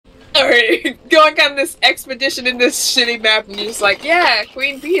Alright, going on this expedition in this shitty map, and you're just like, yeah,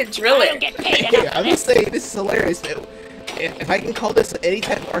 Queen Bee and drill it. Yeah, I'm gonna say this is hilarious. If I can call this any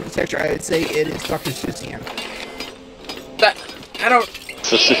type of architecture, I would say it is Dr. Seussian. But I don't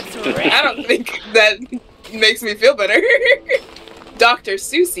think that makes me feel better. Dr.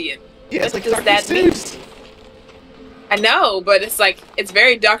 Seussian. Yeah, it's what like does Dr. that Seuss. mean? I know, but it's like, it's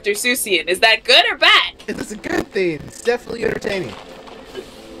very Dr. Seussian. Is that good or bad? It's a good thing. It's definitely entertaining.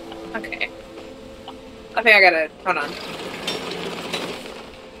 Okay. I think I gotta... Hold on.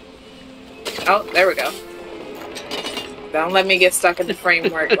 Oh, there we go. Don't let me get stuck in the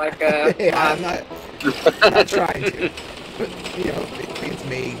framework like hey, I'm not trying to. But, you know, things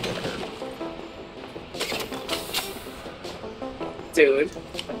may occur. Dude.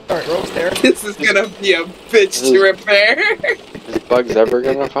 Alright, roll there. This is gonna be a bitch to repair. Is Bugs ever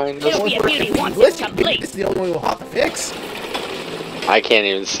gonna find us? It'll be a beauty once it's complete. This is the only one we'll have to fix. I can't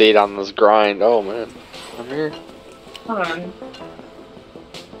even see it on this grind. Oh man. I'm here. Hold on.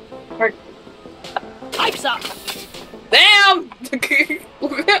 Pipes up! Damn!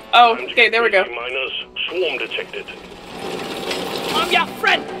 Oh, okay, there we go. Miners, swarm detected. I'm your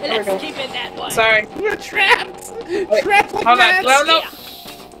friend! There we go. Let's keep it that way. Sorry. We're trapped! Wait, Trapped like hold on. rats! No, no.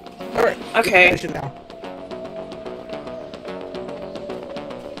 Alright. Okay. Now.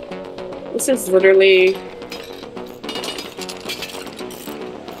 This is literally...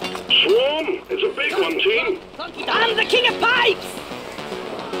 Swarm, it's a big one, team. I'm the king of pipes!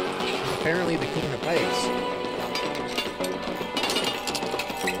 Apparently the king of pipes.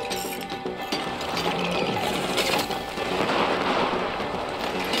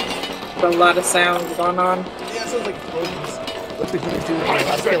 A lot of sounds going on. Yeah, it sounds like explosions. Looks like he's doing a lot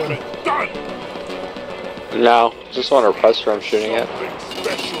of killing. Done. No, just one repressor I'm shooting at. Is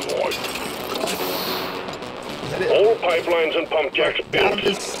that it? All pipelines and pump jacks Down built.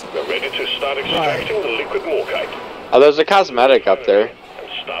 this... We're ready to start extracting the liquid morkite. Oh, there's a cosmetic up there. And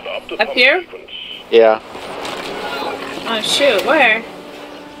start up the Up pump here? sequence. Yeah. Oh shoot, where?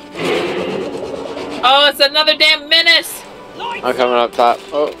 Oh, it's another damn menace! I'm coming up top.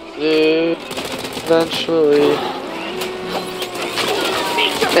 Oh, yeah. Eventually.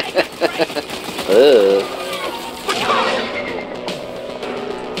 Ugh.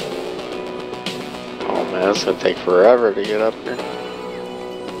 Oh man, it's gonna take forever to get up here.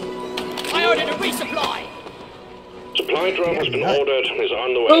 I ordered a resupply! Supply drop has been ordered and is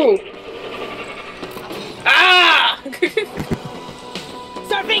on the Ooh! way. Ah!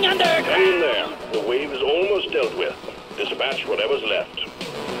 Surfing under! Hang in there. The wave is almost dealt with. Dispatch whatever's left.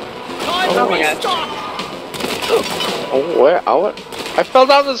 Time Oh to my God. restock! Oh, where? Oh, what? I fell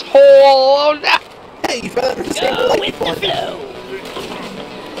down this hole. Oh no! Hey, you found the same Go light with the before. flow!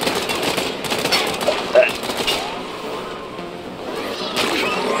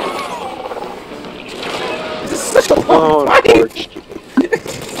 This is such a long Oh, fight! torch.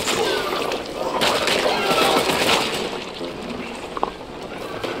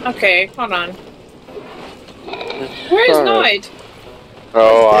 Okay, hold on. Where is Alright. Noid?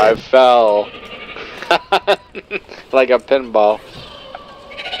 Oh, I fell. Like a pinball.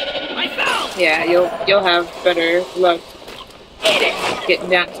 I fell! Yeah, you'll have better luck getting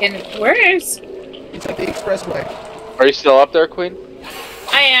down. Where is? It's like the expressway. Are you still up there, Queen?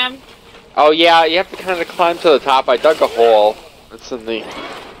 I am. Oh yeah, you have to kind of climb to the top. I dug a hole. It's in the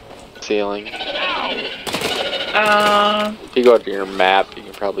ceiling. If you go to your map, you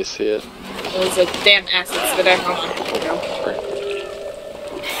can probably see it. There's a damn assets that I hold on.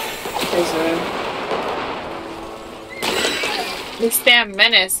 There's a. This damn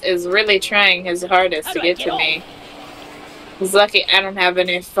menace is really trying his hardest to get to me. He's lucky I don't have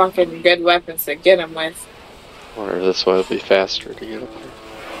any fucking good weapons to get him with. I wonder if this way will be faster to get up there.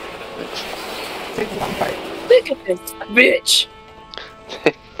 Thanks. Take a long fight. Look at this bitch.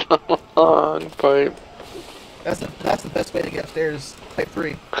 Long pipe. That's the best way to get upstairs. Pipe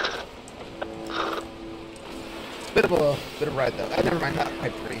 3. Bit of a ride though. Never mind, not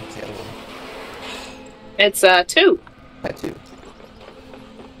pipe 3. It's the other one. It's 2. Pipe 2.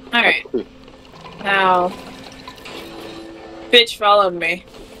 Alright. Now. Bitch followed me.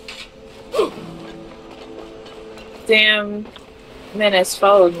 Damn menace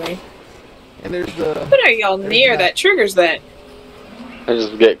followed me. And there's the. What are y'all near that triggers that? I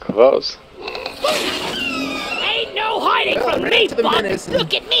just get close. Ain't no hiding Well, from right me, to the Bob! menace and-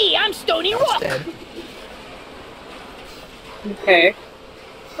 Look at me, I'm Stony Rock! Dead. Okay.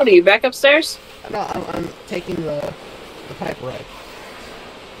 What are you, back upstairs? No, I'm taking the pipe ride.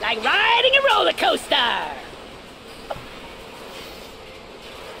 Like riding a roller coaster!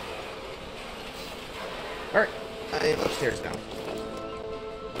 Alright, I am upstairs now.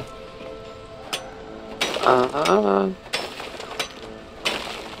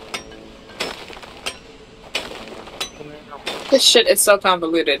 This shit is so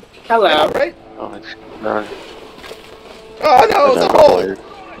convoluted. Hello. Yeah, right? Oh, it's not. Oh no, it's a hole!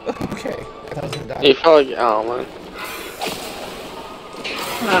 Okay, I was gonna die. You felt like, oh man.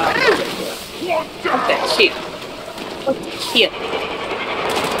 Oh. What the shit? What the shit?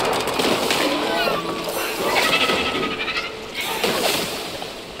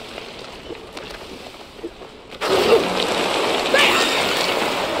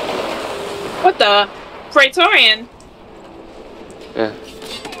 What the? Praetorian? Yeah.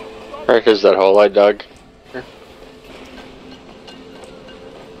 Right, here's that hole I dug. Yeah.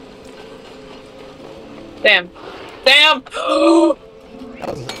 Damn. Damn! That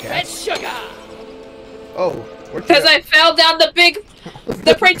was a Red cat. sugar. Oh, where'd you Because go? I fell down the big...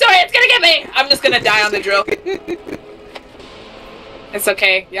 The Praetorian's gonna get me! I'm just gonna die on the drill. It's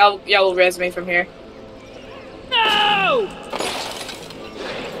okay. Y'all will res me from here. No!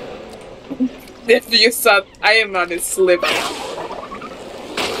 If you saw... I am on a slip.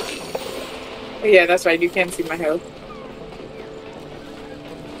 Yeah, that's right. You can't see my health.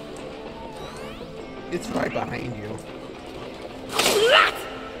 It's right behind you.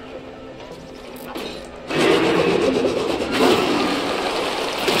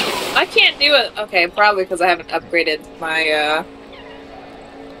 I can't do it. Okay, probably because I haven't upgraded my,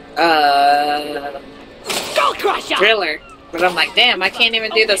 Skull crusher. driller. But I'm like, damn, I can't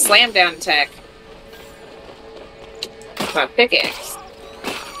even do the slam down attack. My pickaxe.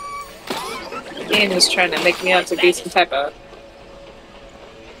 The game is trying to make me out to be some type of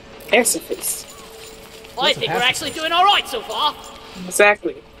pacifist. I think we're actually doing all right so far.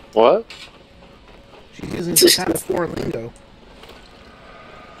 Exactly. What? She's using some kind of foreign lingo.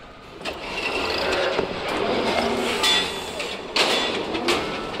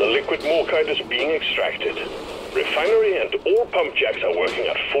 The liquid morkite is being extracted. Refinery and all pump jacks are working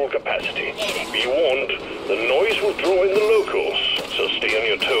at full capacity. Be warned, the noise will draw in the locals, so stay on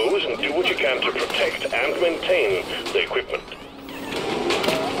your toes and do what you can to protect and maintain the equipment.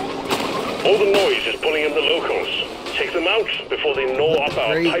 All the noise is pulling in the locals. Take them out before they gnaw up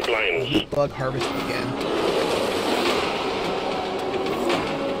our Great pipelines. bug harvest again.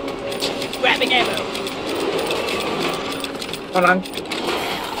 Grabbing ammo. Hold on.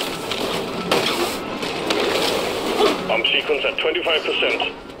 Pump sequence at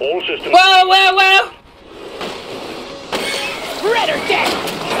 25%. All systems... Whoa, whoa, whoa! Red or dead.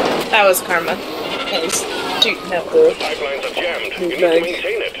 That was karma. I was shooting up the... Pipelines are jammed. You need to Right.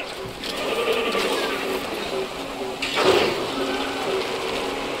 maintain it.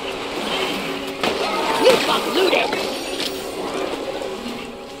 Loot box looted.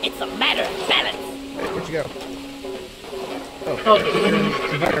 It's a matter of balance. Hey, where'd you go? Oh, you're in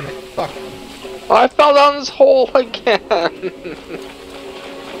the environment. Fuck. Oh, I fell down this hole again.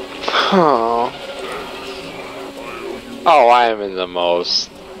 Oh. Oh, I am in the most.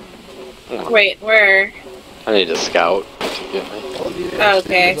 Wait, where? I need a scout to get me.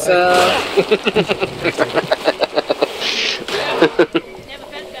 Okay, so... Never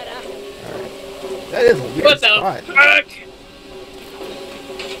felt better. That is a weird What the spot. fuck?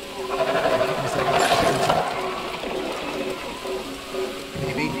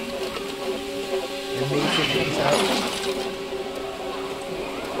 Maybe. And maybe figure this out.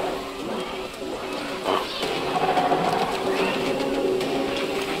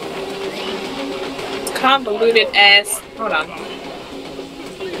 Convoluted ass. Hold on.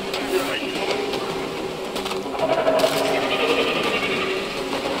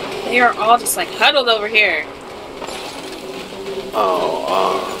 They are all just like huddled over here.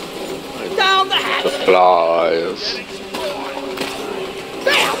 Oh, Down the hatch. the flies.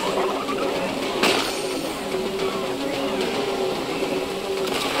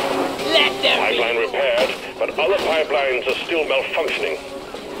 Let there Pipeline be. repaired, but other pipelines are still malfunctioning.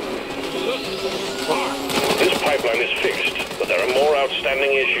 This pipeline is fixed, but there are more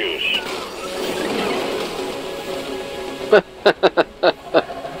outstanding issues.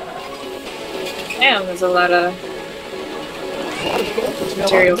 Damn, there's a lot of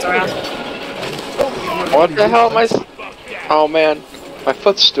materials around. What the hell am I? Oh man, my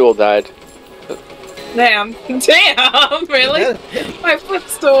footstool died. Damn. Damn, really? My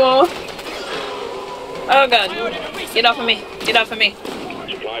footstool. Oh god. Get off of me. Get off of me.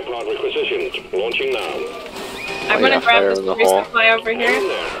 Supply pod requisitioned. Launching now. I'm Oh, gonna yeah, grab fire this in the hole. resupply over here.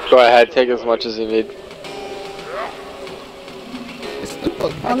 Go ahead, take as much as you need.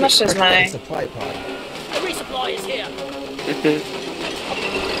 How much is my- supply pod? The resupply is here.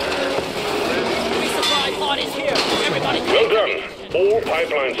 Resupply pod is here. Everybody Well done. All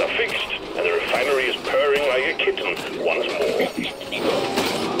pipelines are fixed. and the refinery is purring like a kitten once more.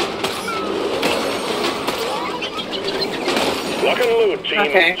 Lock and load, team.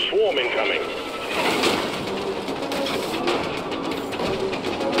 Okay. Swarm incoming.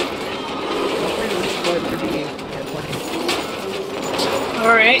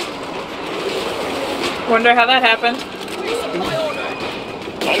 Alright. Wonder how that happened.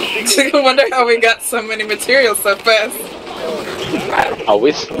 Wonder how we got so many materials so fast.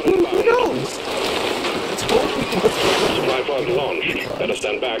 Always. Who knows? Supply pod launched. Better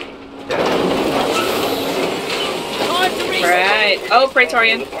stand back. Right. Oh,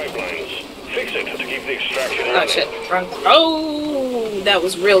 Praetorian. Pipelines. Fix it to keep the extraction Oh running. shit. Wrong. Oh, that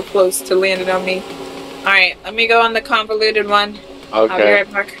was real close to landing on me. Alright, let me go on the convoluted one. I'll be Okay.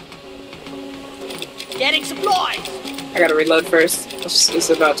 right back. Getting supplies. I gotta reload first. It's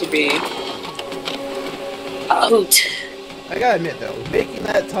about to be out. I gotta admit though, making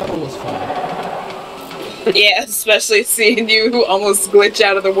that tunnel was fun. Yeah, especially seeing you almost glitch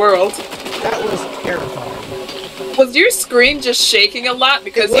out of the world. That was terrifying. Was your screen just shaking a lot?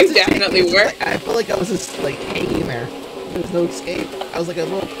 Because It you wasn't definitely shaking, were. like, I felt like I was just like hanging there. There was no escape. I was like a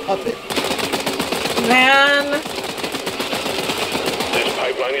little puppet. Man. This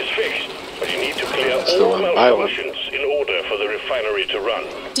pipeline is fixed, but you need to clear Still all on island. malfunctions in order for the refinery to run.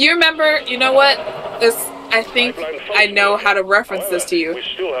 Do you remember, you know what? This, I think I know how to reference this to you. We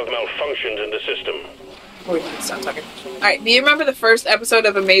still have malfunctions in the system. Wait, stop talking. Alright, do you remember the first episode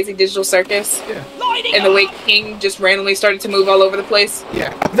of Amazing Digital Circus? Yeah. Lighting And the way up. King just randomly started to move all over the place?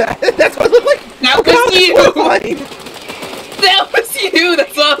 Yeah. That's what it looked like. That God, was you! horrifying. That was you!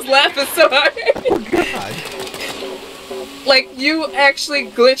 That's why I was laughing so hard. Oh god. Like, you actually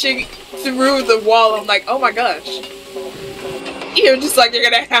glitching through the wall. I'm like, oh my gosh. You're just like, you're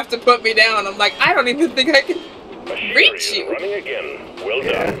gonna have to put me down. I'm like, I don't even think I can Machinery reach is you. running again. Well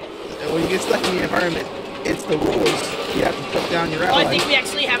Yeah. done. And when you get stuck in the environment, it's the rules. You have to put down your I ally. think we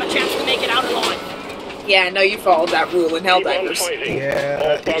actually have a chance to make it out alive. Yeah, I know you followed that rule in Keep on Helldivers. fighting. Yeah,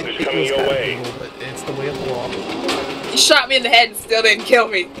 More bugs it coming was your kind of way. brutal, but it's the way of the law. You shot me in the head and still didn't kill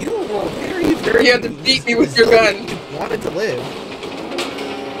me. You were very You had to beat me with your gun. You wanted to live.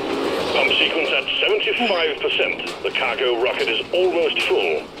 Pump sequence at 75%. The cargo rocket is almost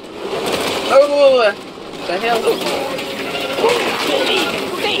full. Oh, the hell?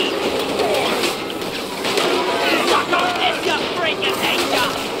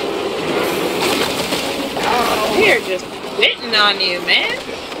 They're just hitting on you, man.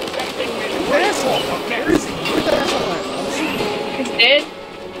 Asshole. Where is he? Where the asshole at? He's dead.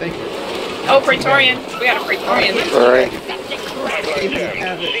 Thank you. Oh, Praetorian. We got a Praetorian. Alright. Pipeline Maybe jammed.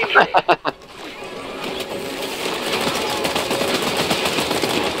 have it. See through.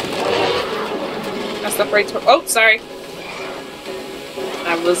 That's the Praetorian. Oh, sorry.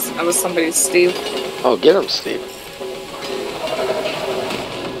 I was somebody's Steve. Oh, get him, Steve.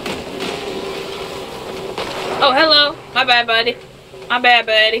 Oh, hello. My bad, buddy. My bad,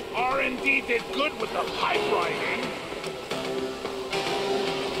 buddy. R&D did good with the pipe writing.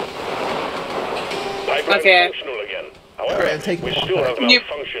 Pipeline Okay. functional again. However, Alright, I'm taking we the still ball have back.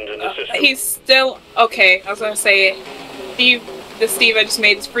 malfunctions in the system. He's still okay. I was gonna say, Steve, the Steve I just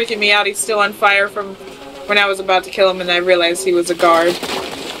made is freaking me out. He's still on fire from when I was about to kill him, and I realized he was a guard.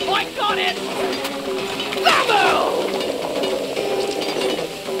 I got it! Bravo!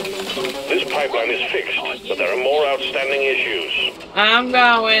 This pipeline is fixed, but there are more outstanding issues. I'm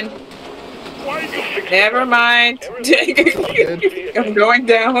going. You fixed Never mind. I'm going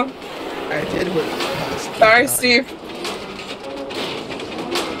down. I did what. Sorry, Steve.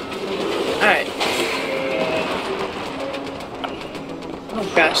 Alright.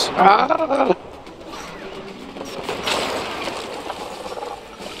 Oh gosh. Ah.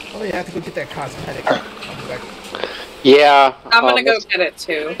 Oh, you have to go get that cosmetic. I'll be back. Yeah. I'm gonna go let's- get it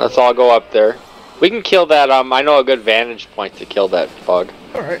too. Let's all go up there. We can kill that, I know a good vantage point to kill that bug.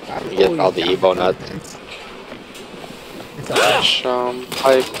 Alright. You get all the Evo nuts. It's alright.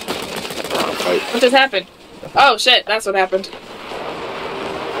 Pipe. Pipe. What just happened? Oh shit, that's what happened.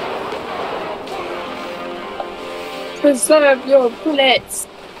 Preserve your bullets.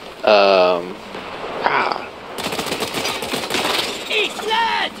 Ah. East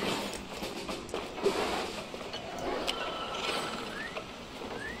lad!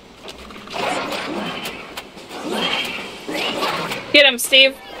 Get him,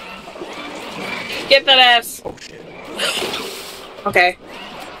 Steve. Get that ass. Oh shit. Okay.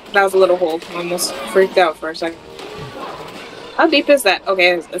 That was a little hole. I almost freaked out for a second. How deep is that?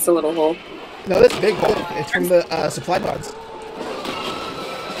 Okay, it's a little hole. No, that's a big hole. It's from the supply pods.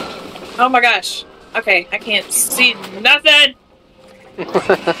 Oh my gosh. Okay, I can't see nothing.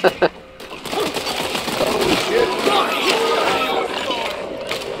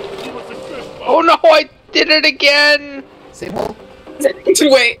 did it again! Same hole.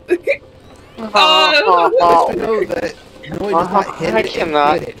 Wait. Oh. I know that Noy does not hit I it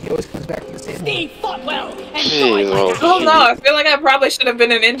cannot. and hit it. He always comes back to the same hole. Steve fought well and Jeez, died like I don't know. I feel like I probably should have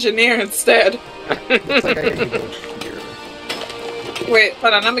been an engineer instead. Looks like I gotta go here. Wait,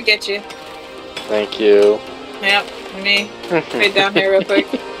 hold on. I'm gonna get you. Thank you. Yep, me. Stay down here real quick.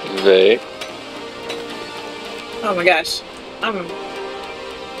 They. Oh my gosh.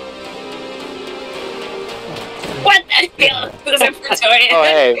 What the hell? Was it Victoria? Oh,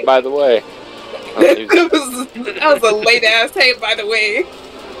 hey, by the way. That was a late ass hey, by the way.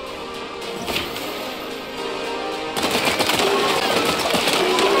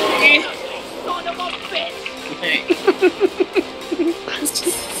 son of a bitch.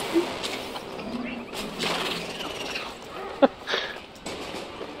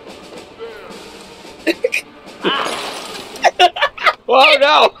 Oh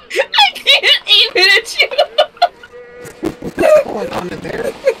no! I can't aim it at you. What's going on in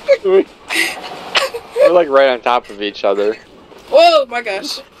there? We're like right on top of each other. Whoa, my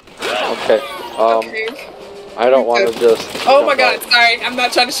gosh. Okay. Okay. I don't want to just. Oh my god, sorry. I'm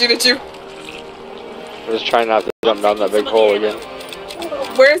not trying to shoot at you. I'm just trying not to jump down that big hole again.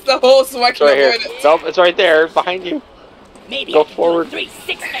 Where's the hole so I It's can right here. avoid it? Nope, it's right there, behind you. Maybe Go forward.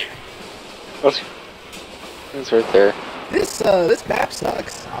 360. It's right there. This map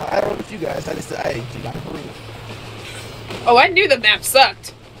sucks. I don't know about you guys. I do not agree. Oh, I knew the map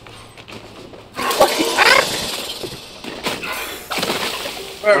sucked.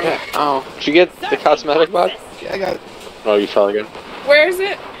 Okay. Oh, did you get the cosmetic bug? Yeah, I got it. Oh, you fell again. Where is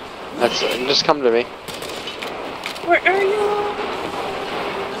it? That's just come to me. Where are you?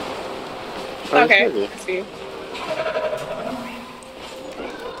 Oh, Okay, it's I see you.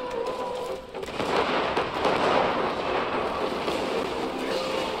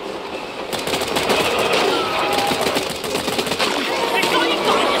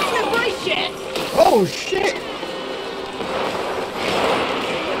 Oh shit!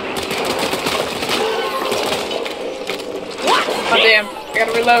 Oh damn, I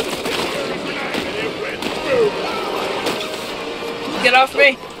gotta reload. Get off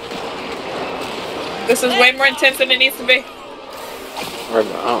me. This is way more intense than it needs to be.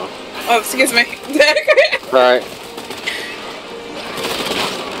 Oh. Oh, excuse me. Right.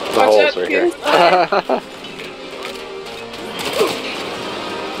 The Watch hole's out, right here.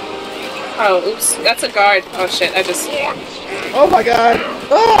 Oh, oops. That's a guard. Oh shit, I just... Oh my god!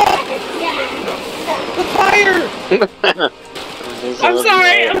 Ah! The fire! I'm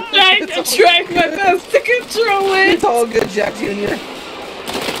sorry, I'm trying to try my best to control it. It's all good, Jack Jr.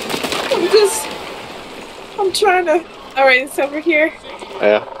 I'm trying to... Alright, it's over here.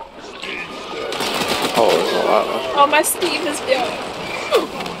 Yeah. Oh, there's a lot of. Oh, my Steve is down.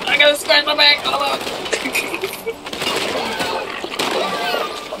 I gotta scratch my back all out.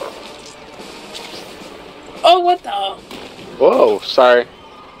 Oh, what the? Whoa, sorry.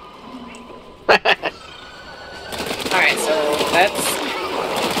 Alright, so that's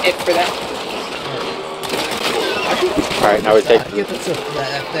it for that. Alright, now we take. Get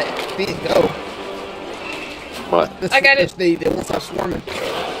that thing go. What? I got it. They won't stop swarming.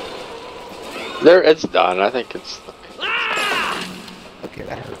 There, it's done. I think it's. Okay,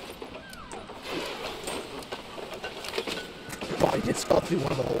 that hurt. Oh, I just fell through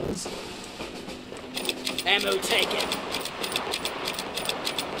one of the holes. Ammo taken.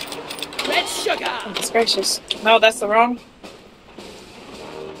 Red sugar. Goodness gracious. No, that's the wrong.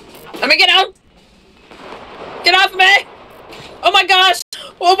 Let me get out! Get off me! Oh my gosh!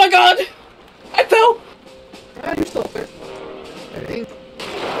 Oh my god! I fell! Ah, you're still up there. I think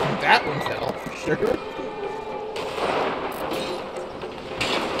that one fell, for sure.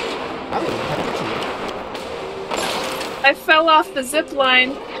 I don't know how to get you. I fell off the zip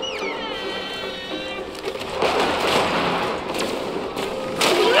line.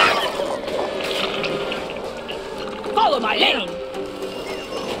 Follow my lane.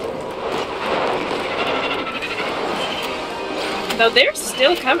 No, they're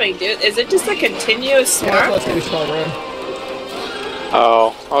still coming, dude. Is it just a continuous Yeah, that's swarm? why I say we should all run.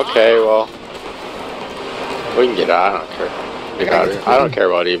 Oh, okay, well. We can get out. I don't care. Get out of here. I don't care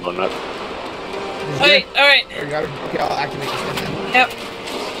about evil nut. Alright, alright. Okay, I'll activate this thing then. Yep.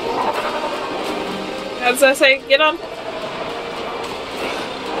 As I say, get on.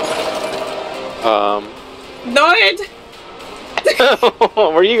 Nord!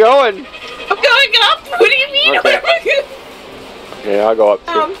 Where are you going? I'm going up! What do you mean? Okay. Okay, I'll go up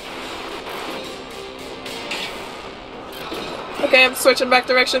too. Okay, I'm switching back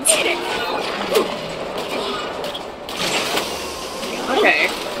directions. Okay.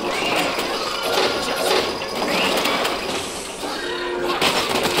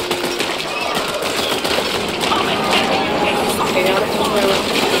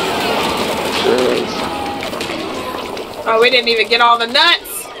 Oh, we didn't even get all the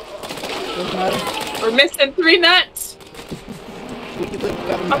nuts. We're missing 3 nuts.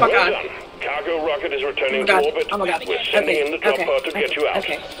 Oh my Well god. done. Cargo rocket is returning Oh to my god. orbit. Oh my god. We're sending in the chopper to get you out.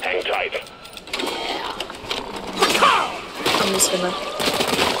 Okay. Hang tight. I'm just gonna.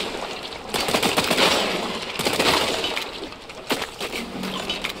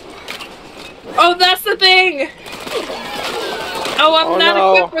 Oh, that's the thing! Oh, I'm not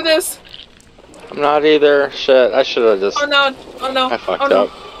equipped for this! I'm not either. Shit, I should have just... Oh no, oh no. I fucked oh, no.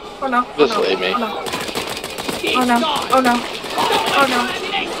 up. Oh no. Just oh, no. leave me. Oh no. Oh no. Oh no. Oh no.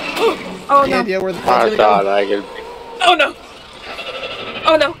 Oh Any no. idea where the I pod's thought gonna I could... Oh no.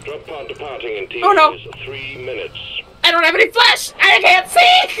 Oh no. Drop pod departing in T Oh, no. 3 minutes. I don't have any flesh! I can't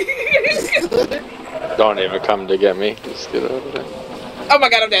see! Don't even come to get me. Just get over there. Oh my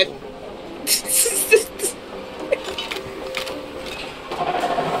god, I'm dead.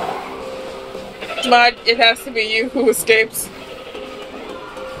 Mod, it has to be you who escapes.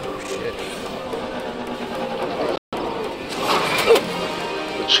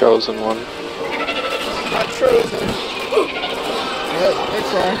 The chosen one. Not chosen. Yeah, they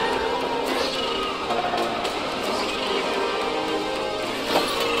try.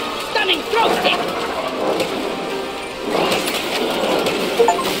 Stunning throw stick.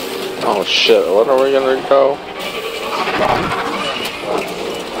 Oh shit, what are we gonna go?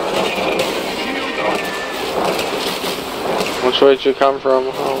 Which way did you come from?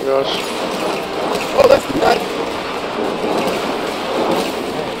 Oh gosh. Oh, that's not.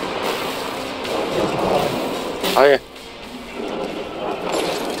 Oh yeah.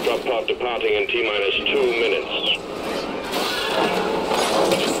 Drop pod departing in T minus 2 minutes.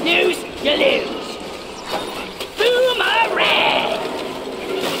 You snooze, you lose. Boomerang!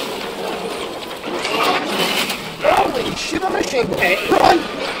 Holy shit, I'm machine. Okay. Run!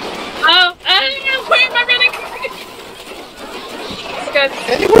 Oh, wait, am I running? It's good.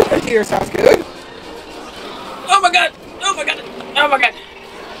 Anywhere right here sounds good. Oh my god! Oh my god! Oh my god!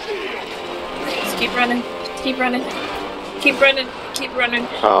 Just keep running. Just keep running. Keep running. Keep running.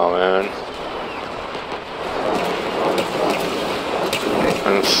 Oh man.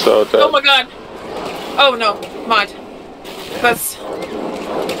 I'm so dead. Oh my god! Oh no, Mod. That's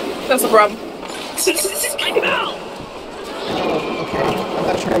a problem. Okay, I'm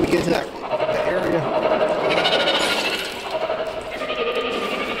not sure how we get to that area.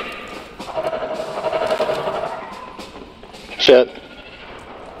 Shit.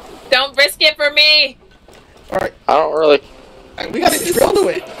 Don't risk it for me! Alright, I don't really... we gotta drill to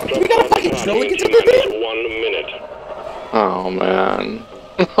it. We gotta fucking drill to get to the thing. 1 minute. Oh man.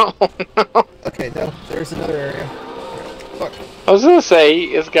 Oh no. Okay, no, there's another area. Fuck. I was gonna say,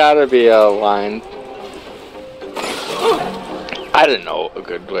 it's gotta be a line. I didn't know a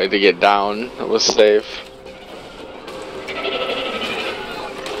good way to get down that was safe.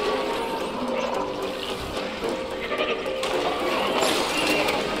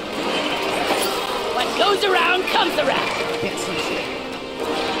 What goes around comes around. Can't see shit.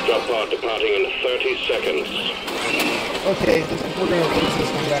 Drop pod departing in 30 seconds. Okay, we're gonna lose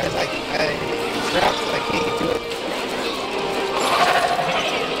this one, guys. I'm trapped. I can't get to it.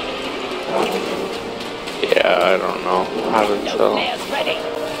 Yeah, I don't know how to No tell. players ready.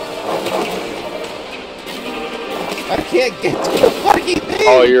 I can't get to the fucking thing.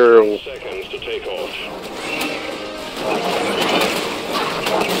 Oh, you're... Seconds to take off.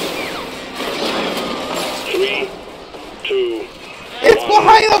 3, 2, It's 1.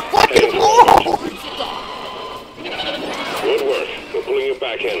 behind the fucking wall. Good work. We're pulling you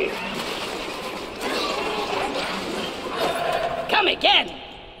back in. Come again.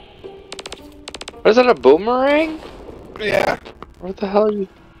 Is that a boomerang? Yeah, What the hell are you...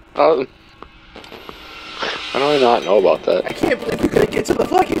 Oh... How do I not know about I that? can't believe we couldn't get to the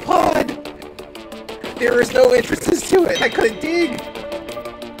fucking pod. There was no entrances to it. I couldn't dig.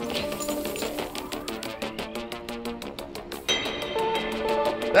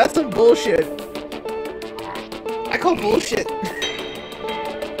 That's some bullshit. I call bullshit.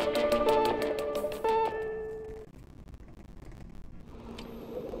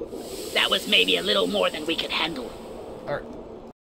 That was maybe a little more than we could handle. Alright.